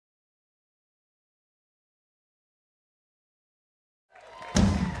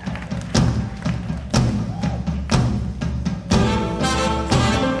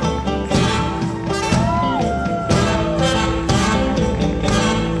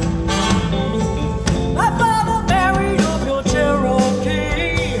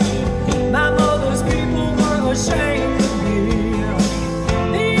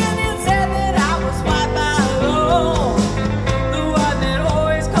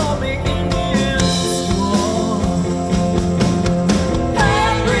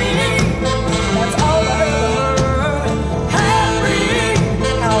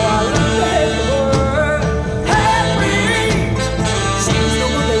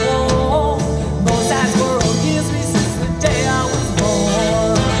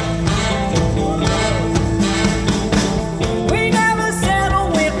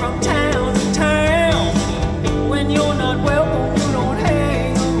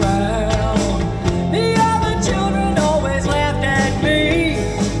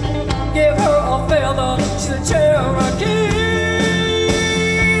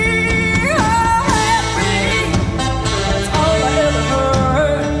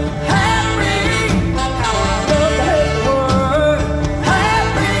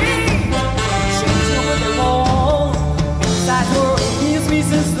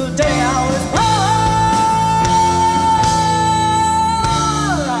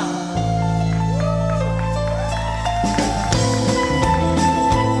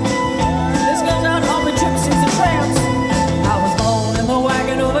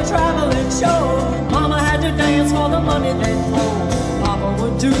dance for the money they throw. Papa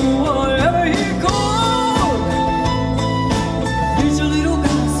would do whatever he could. Preach a little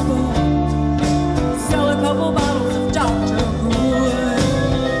gospel, sell a couple bottles of Dr. Good.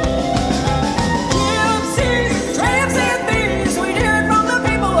 Gypsies, tramps and thieves, we hear it from the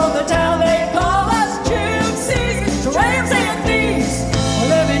people of the town. They call us gypsies, tramps and thieves.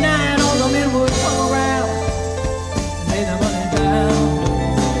 Well, every night all the men would come around and lay their money down.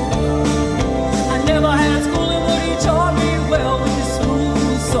 I never had schooling, but he taught me well with his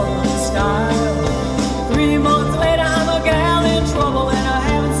smooth southern style. 3 months later, I'm a gal in trouble, and I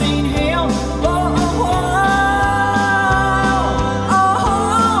haven't seen him for a while.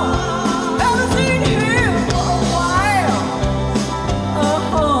 Haven't seen him for a while.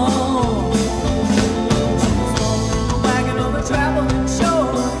 She was born in the wagon of a traveling show.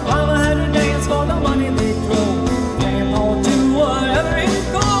 Mama had to dance for the money they throw. Grandpa do whatever he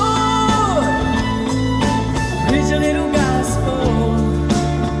could. Preach a little gospel,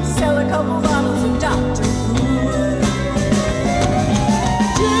 sell a couple bottles of Dr. Good.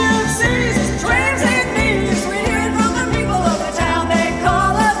 Gypsies, tramps and thieves, we hear it from the people of the town. They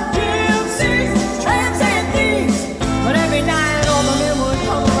call us gypsies, tramps and thieves. But every night all the men would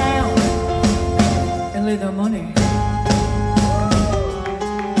come around and lay their money.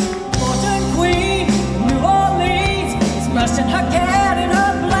 Fortune Queen, New Orleans, is brushing her cat in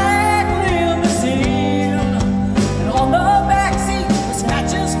her black limousine. And on the backseat, the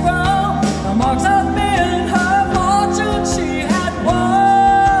scratches from the marks of men, her fortune she had won.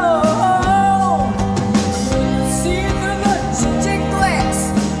 See through the tinted glass,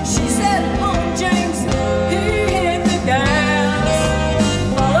 she said, James, he hit the gas.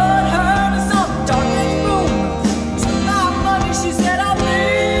 Followed her to some darkened room, took my money, she said, I'll be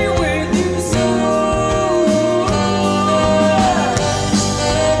with you soon.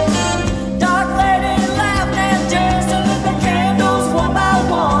 Dark lady laughed and danced and lit the candles one by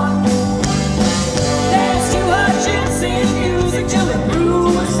one. Danced to her gypsy music till it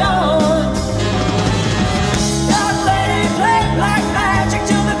grew a song. Dark lady played black magic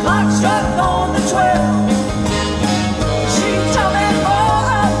till the clock struck on the 12. She told me more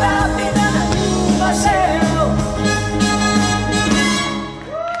about me than I knew myself.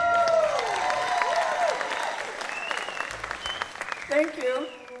 Thank you.